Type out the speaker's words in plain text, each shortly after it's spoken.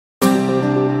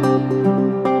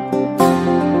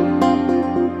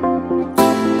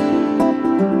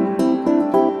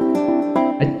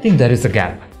think there is a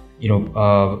gap.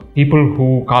 People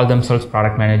who call themselves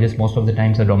product managers most of the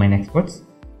times are domain experts,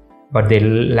 but they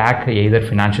lack either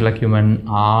financial acumen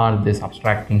or this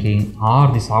abstract thinking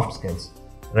or the soft skills,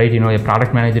 right? A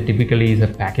product manager typically is a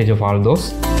package of all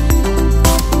those.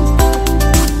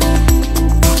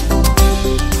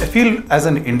 I feel as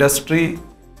an industry,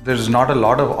 there's not a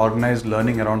lot of organized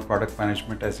learning around product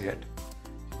management as yet.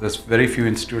 There's very few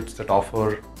institutes that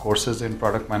offer courses in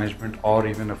product management or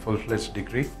even a full-fledged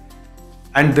degree.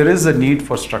 And there is a need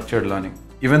for structured learning.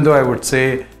 Even though I would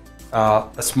say a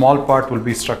small part will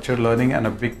be structured learning and a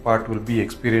big part will be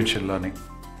experiential learning.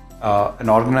 An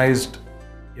organized,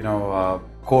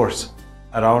 course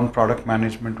around product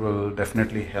management will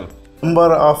definitely help.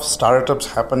 Number of startups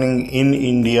happening in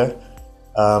India.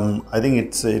 I think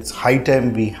it's high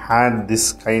time we had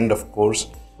this kind of course,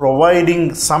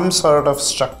 providing some sort of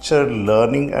structured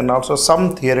learning and also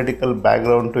some theoretical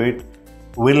background to it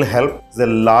will help. The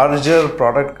larger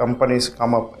product companies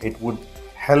come up, it would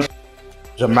help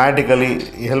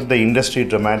the industry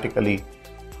dramatically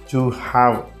to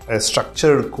have a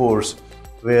structured course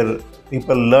where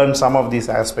people learn some of these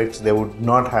aspects they would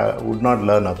not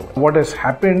learn otherwise. What has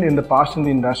happened in the past in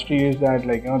the industry is that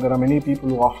there are many people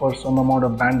who offer some amount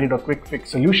of bandit or quick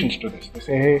fix solutions to this. They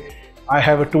say, hey, I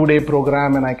have a 2-day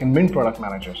program and I can win product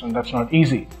managers, and that's not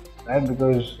easy, right?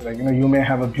 Because you may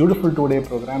have a beautiful 2-day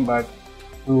program, but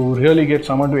to really get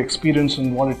someone to experience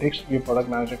in what it takes to be a product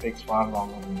manager takes far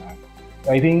longer than that.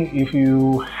 I think if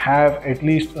you have at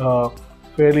least a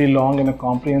fairly long and a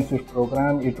comprehensive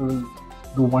program, it will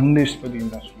do wonders for the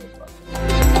industry as well.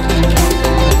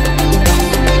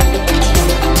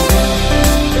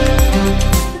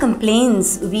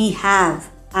 Complaints we have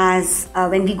as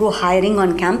when we go hiring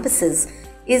on campuses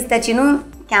is that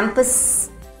campus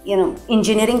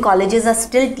engineering colleges are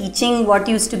still teaching what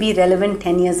used to be relevant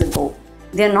 10 years ago.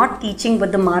 They're not teaching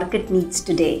what the market needs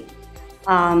today.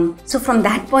 So from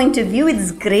that point of view,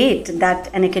 it's great that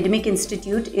an academic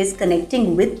institute is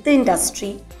connecting with the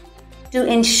industry to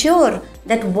ensure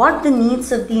that what the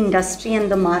needs of the industry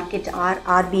and the market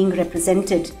are being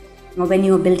represented when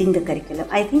you are building the curriculum.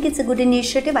 I think it's a good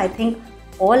initiative. I think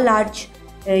all large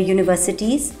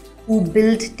universities who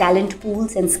build talent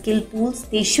pools and skill pools,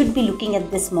 they should be looking at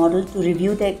this model to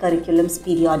review their curriculums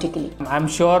periodically. I'm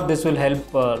sure this will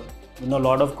help a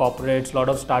lot of corporates, lot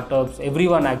of startups,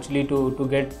 everyone actually to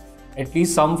get at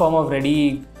least some form of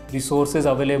ready resources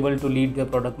available to lead their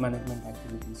product management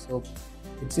activities. So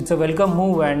it's a welcome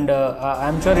move, and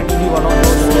I'm sure it will be one of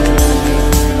those that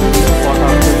will be sought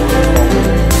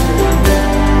after.